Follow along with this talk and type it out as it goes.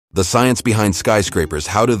The science behind skyscrapers,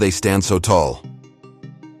 how do they stand so tall?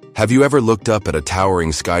 Have you ever looked up at a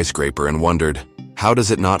towering skyscraper and wondered, how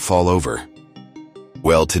does it not fall over?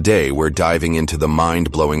 Well, today we're diving into the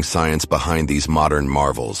mind-blowing science behind these modern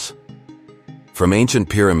marvels. From ancient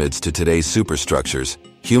pyramids to today's superstructures,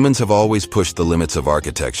 humans have always pushed the limits of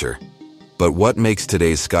architecture. But what makes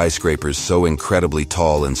today's skyscrapers so incredibly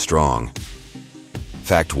tall and strong?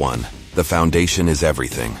 Fact 1. The foundation is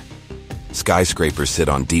everything. Skyscrapers sit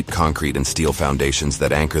on deep concrete and steel foundations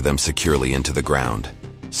that anchor them securely into the ground.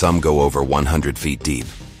 Some go over 100 feet deep.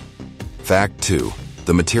 Fact 2.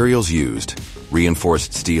 The materials used,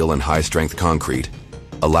 reinforced steel and high-strength concrete,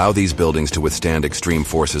 allow these buildings to withstand extreme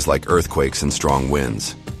forces like earthquakes and strong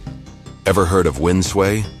winds. Ever heard of wind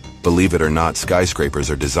sway? Believe it or not, skyscrapers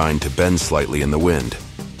are designed to bend slightly in the wind.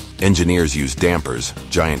 Engineers use dampers,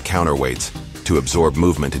 giant counterweights, to absorb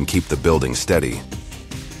movement and keep the building steady.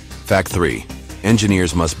 Fact 3.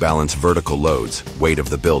 Engineers must balance vertical loads, weight of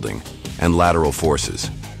the building, and lateral forces,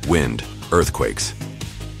 wind, earthquakes.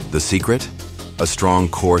 The secret? A strong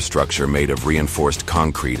core structure made of reinforced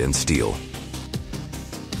concrete and steel.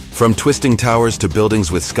 From twisting towers to buildings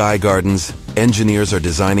with sky gardens, engineers are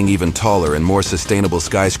designing even taller and more sustainable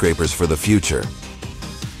skyscrapers for the future.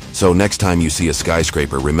 So next time you see a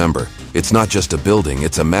skyscraper, remember, it's not just a building,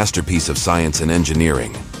 it's a masterpiece of science and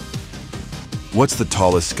engineering. What's the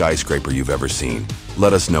tallest skyscraper you've ever seen?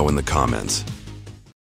 Let us know in the comments.